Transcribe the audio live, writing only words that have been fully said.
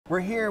We're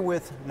here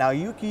with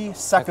Naoyuki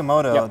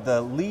Sakamoto, Yep.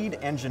 the lead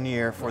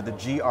engineer for the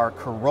GR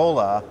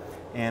Corolla,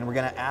 and we're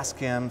going to ask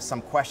him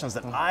some questions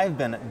that I've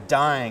been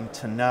dying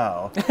to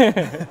know.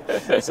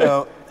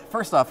 So,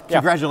 first off,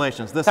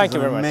 congratulations. This Thank is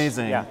you an very much.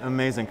 amazing, Yeah.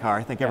 amazing car.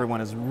 I think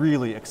everyone is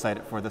really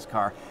excited for this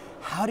car.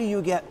 How do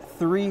you get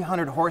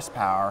 300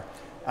 horsepower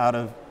out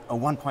of a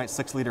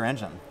 1.6 liter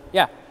engine?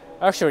 Yeah,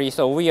 actually,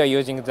 so we are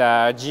using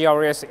the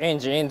GRS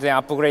engine,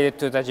 then upgraded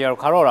to the GR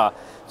Corolla.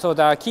 So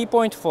the key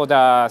point for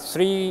the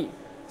 330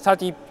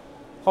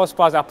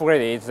 horsepower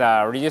upgrade is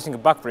reducing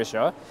back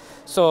pressure.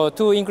 So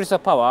to increase the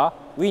power,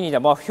 we need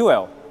more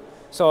fuel.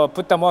 So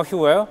put the more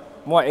fuel,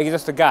 more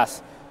exhaust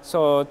gas.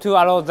 So to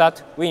allow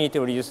that, we need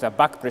to reduce the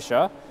back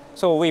pressure.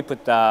 So we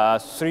put the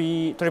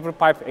triple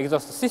pipe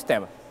exhaust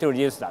system to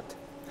reduce that.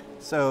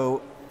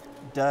 So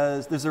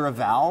is there a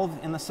valve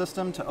in the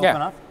system to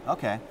open up?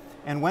 Okay.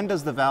 And when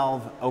does the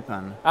valve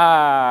open?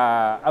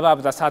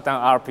 Above the certain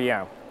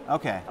RPM.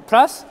 Okay.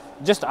 Plus,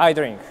 just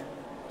idling.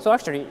 So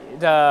actually,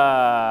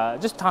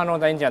 just turn on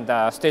the engine,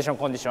 the station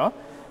condition.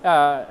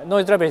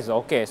 Noise level is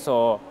okay,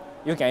 so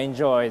you can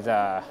enjoy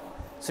the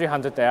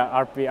 300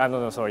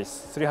 RPM,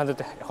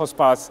 300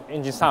 horsepower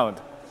engine sound.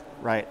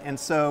 Right, and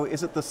so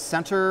is it the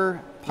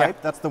center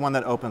pipe? That's the one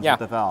that opens with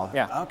the valve?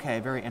 Yeah.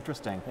 Okay, very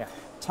interesting. Yeah.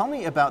 Tell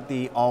me about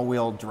the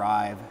all-wheel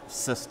drive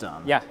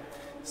system. Yeah.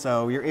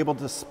 So you're able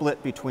to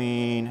split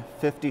between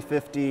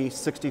 50-50,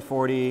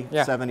 60-40,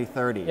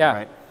 70-30,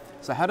 right?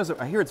 So how does it,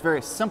 I hear it's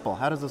very simple.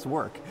 How does this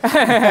work?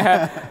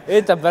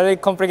 It's a very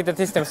complicated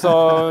system,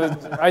 so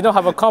I don't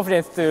have a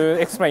confidence to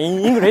explain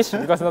in English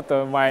because not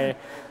my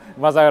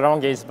mother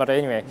language, but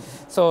anyway.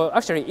 So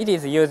actually it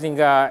is using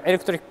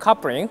electric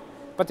coupling,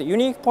 but the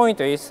unique point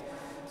is,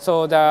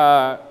 so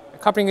the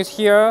coupling is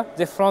here,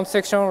 the front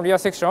section, rear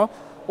section,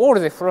 all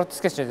the front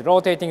section is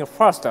rotating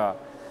faster.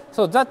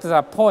 So that's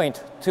the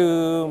point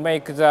to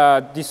make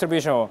the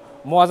distribution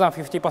more than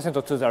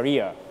 50% to the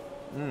rear.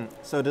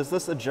 So does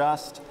this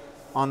adjust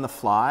on the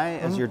fly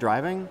as you're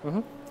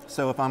driving?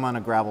 So if I'm on a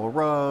gravel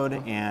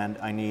road and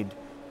I need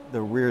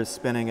the rear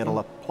spinning, it'll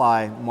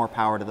apply more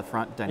power to the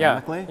front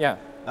dynamically? Yeah.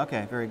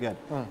 Okay, very good.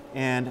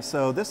 And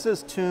so this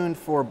is tuned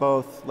for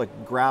both like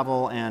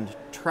gravel and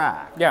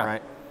track,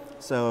 right?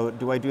 So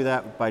do I do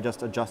that by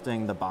just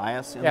adjusting the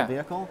bias in the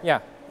vehicle? Yeah.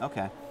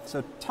 Okay.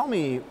 So tell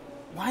me,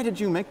 why did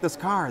you make this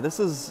car? This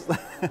is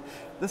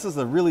this is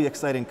a really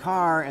exciting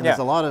car, and there's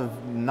a lot of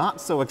not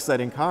so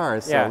exciting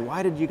cars. So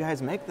why did you guys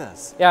make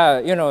this? Yeah,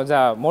 you know,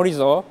 the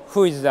Morizo,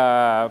 who is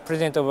the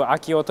president of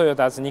Akio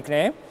Toyota's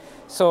nickname,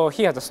 so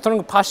he has a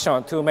strong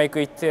passion to make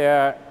it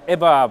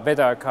ever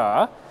better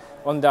car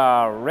on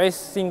the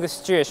racing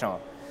situation.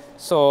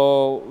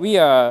 So we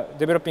are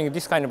developing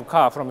this kind of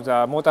car from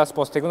the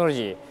motorsports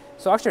technology.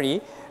 So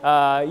actually,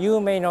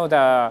 you may know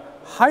the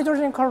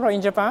hydrogen Corolla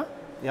in Japan.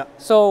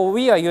 So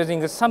we are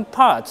using some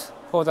parts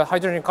for the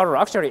hydrogen Corolla.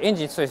 Actually,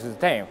 engine is the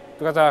same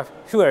because the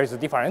fuel is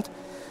different.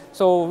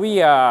 So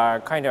we are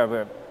kind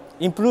of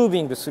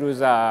improving through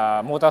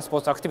the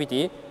motorsports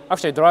activity.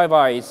 Actually,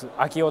 driver is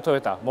Akio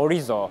Toyota,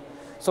 Morizo.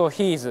 So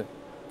he is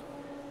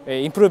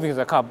improving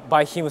the car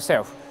by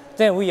himself.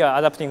 Then we are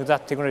adapting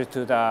that technology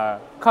to the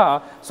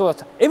car so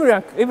that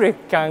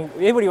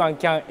everyone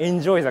can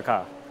enjoy the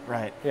car.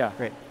 Right. Yeah.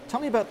 Great. Tell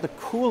me about the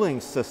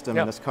cooling system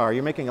in this car.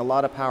 You're making a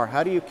lot of power.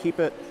 How do you keep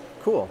it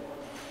cool?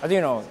 As you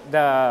know,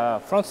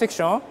 the front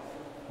section,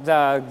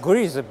 the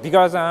grill is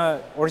bigger than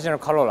original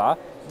Corolla.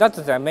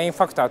 That's the main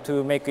factor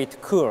to make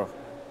it cool.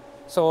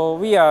 So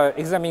we are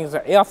examining the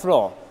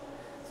airflow.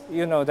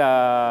 You know,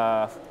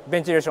 the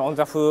ventilation on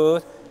the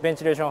hood,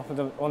 ventilation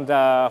on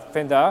the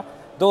fender.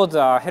 Those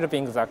are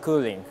helping the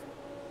cooling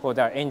for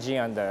the engine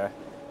and the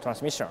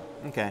transmission.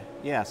 Okay.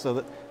 Yeah.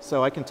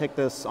 So I can take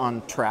this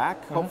on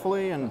track,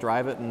 hopefully, and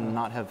drive it and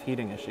not have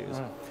heating issues.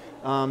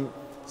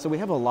 So we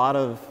have a lot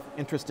of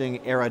interesting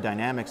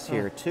aerodynamics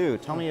here too.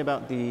 Tell me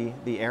about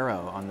the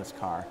aero on this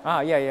car.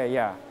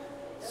 Yeah.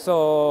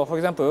 So for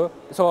example,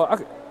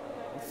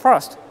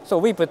 first,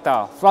 we put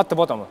a flat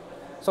bottom.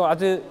 So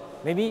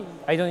maybe,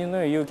 I don't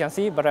know you can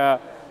see,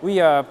 but we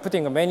are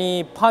putting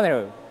many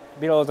panels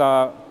below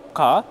the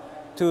car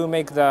to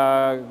make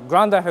the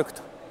ground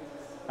effect.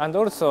 And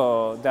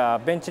also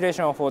the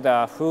ventilation for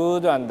the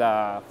hood and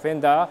the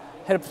fender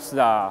helps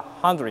the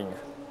handling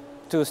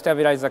to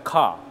stabilize the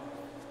car.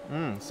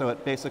 So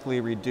it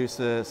basically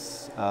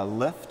reduces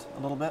lift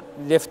a little bit?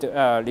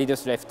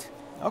 Reduce lift.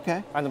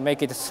 Okay. And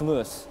make it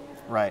smooth.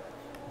 Right.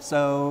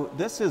 So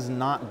this is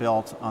not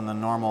built on the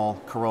normal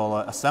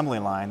Corolla assembly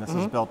line. This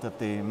is built at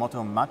the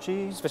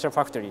Motomachi Special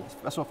factory.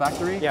 Special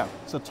factory? Yeah.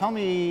 So tell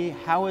me,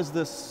 how is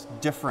this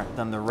different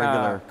than the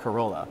regular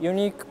Corolla?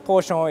 Unique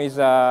portion is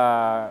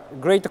a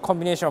great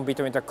combination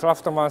between the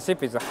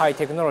craftsmanship with high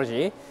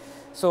technology.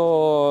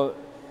 So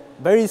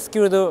very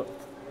skilled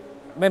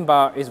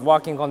member is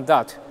working on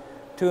that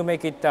to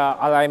make it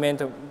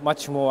alignment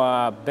much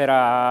more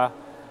better,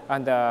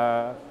 and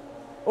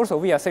also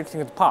we are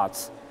selecting the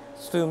parts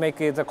to make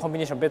the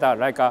combination better,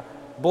 like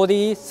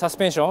body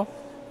suspension,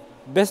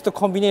 best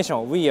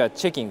combination we are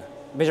checking,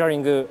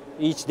 measuring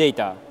each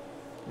data.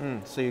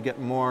 So you get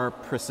more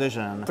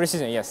precision.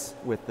 Precision, yes.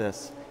 With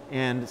this.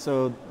 And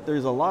so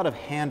there's a lot of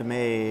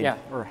handmade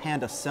or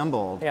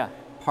hand-assembled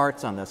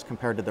parts on this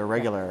compared to the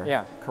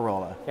regular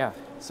Corolla. Yeah.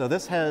 So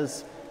this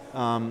has,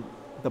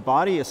 the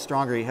body is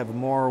stronger, you have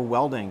more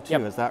welding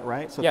too, is that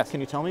right? So can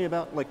you tell me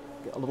about, like,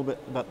 a little bit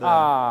about the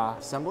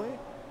assembly?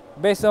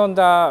 Based on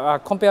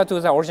the, compared to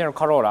the original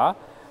Corolla,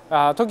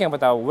 talking about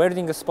the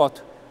welding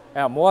spot,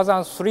 more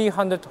than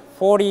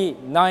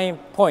 349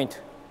 points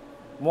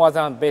more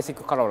than basic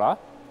Corolla,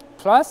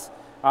 plus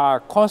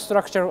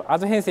construction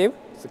adhesive,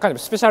 kind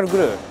of special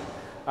glue,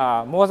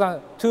 more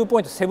than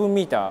 2.7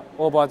 meters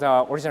over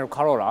the original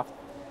Corolla.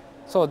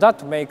 So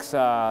that makes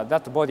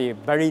that body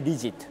very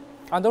rigid,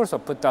 and also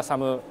put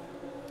some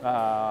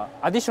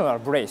additional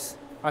brace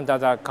under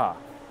the car.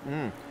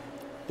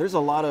 There's a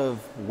lot of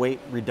weight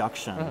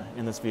reduction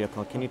in this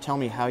vehicle. Can you tell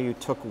me how you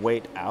took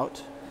weight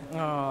out?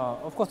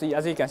 Of course,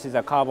 as you can see,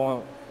 the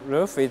carbon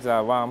roof is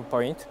one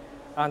point,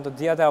 and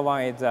the other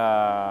one is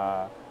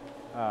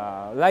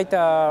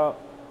lighter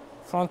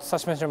front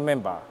suspension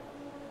member.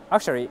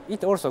 Actually,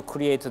 it also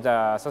creates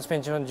the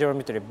suspension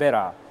geometry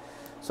better.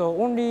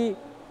 So only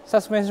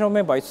suspension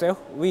member itself,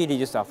 we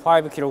reduced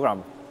 5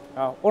 kilograms,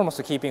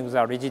 almost keeping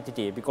the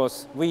rigidity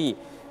because we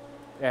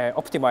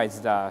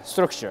optimize the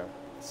structure.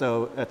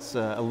 So it's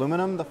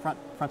aluminum, the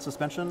front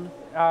suspension?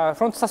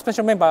 Front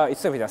suspension member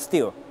itself is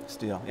steel.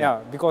 Steel,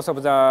 yeah. Because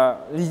of the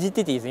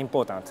rigidity is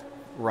important.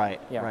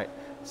 Right, right.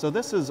 So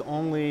this is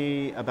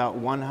only about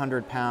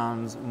 100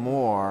 pounds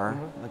more,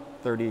 like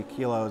 30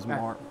 kilos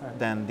more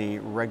than the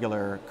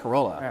regular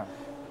Corolla.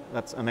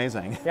 That's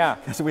amazing. Yeah.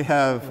 Because we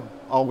have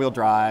all-wheel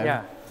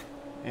drive,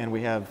 and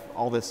we have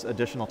all this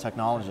additional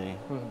technology.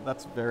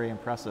 That's very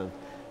impressive.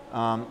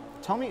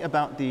 Tell me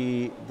about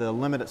the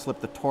limited slip,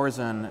 the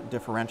torsion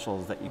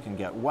differentials that you can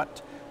get.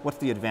 What's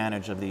the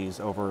advantage of these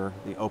over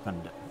the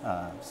opened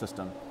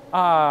system?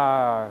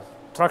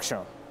 Traction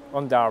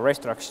on the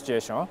racetrack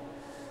situation.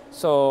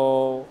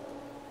 So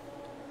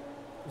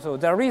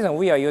the reason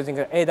we are using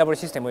the AW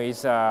system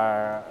is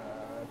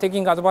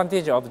taking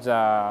advantage of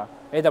the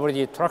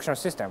AWD traction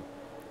system.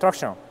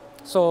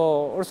 So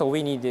also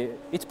we need,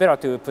 it's better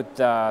to put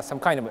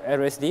some kind of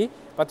LSD,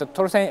 but the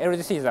torsion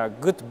LSD is a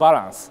good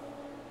balance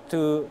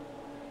to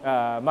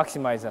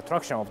maximize the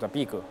traction of the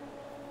vehicle.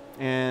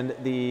 And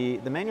the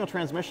manual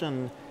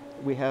transmission,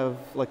 we have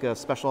like a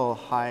special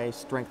high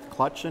strength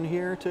clutch in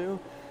here too?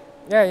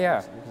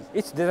 Yeah.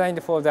 It's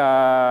designed for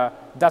the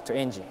DAT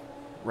engine.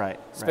 Right.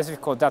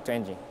 Specific for DAT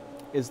engine.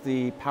 Is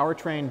the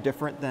powertrain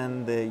different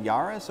than the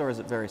Yaris, or is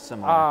it very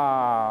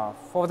similar?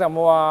 For the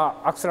more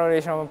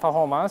acceleration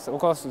performance, of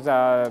course,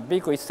 the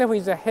vehicle itself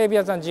is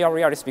heavier than GR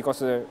Yaris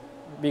because of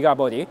bigger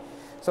body.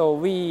 So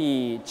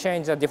we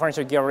change the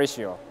differential gear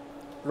ratio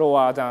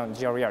lower than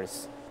GR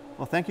Yaris.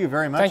 Well, thank you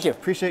very much. Thank you.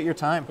 Appreciate your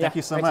time. Thank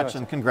you so much,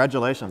 and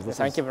congratulations. This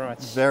thank you very much.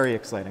 Very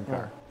exciting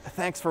car.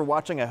 Thanks for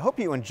watching. I hope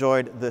you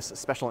enjoyed this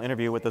special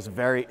interview with this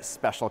very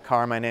special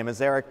car. My name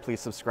is Eric. Please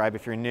subscribe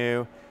if you're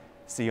new.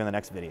 See you in the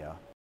next video.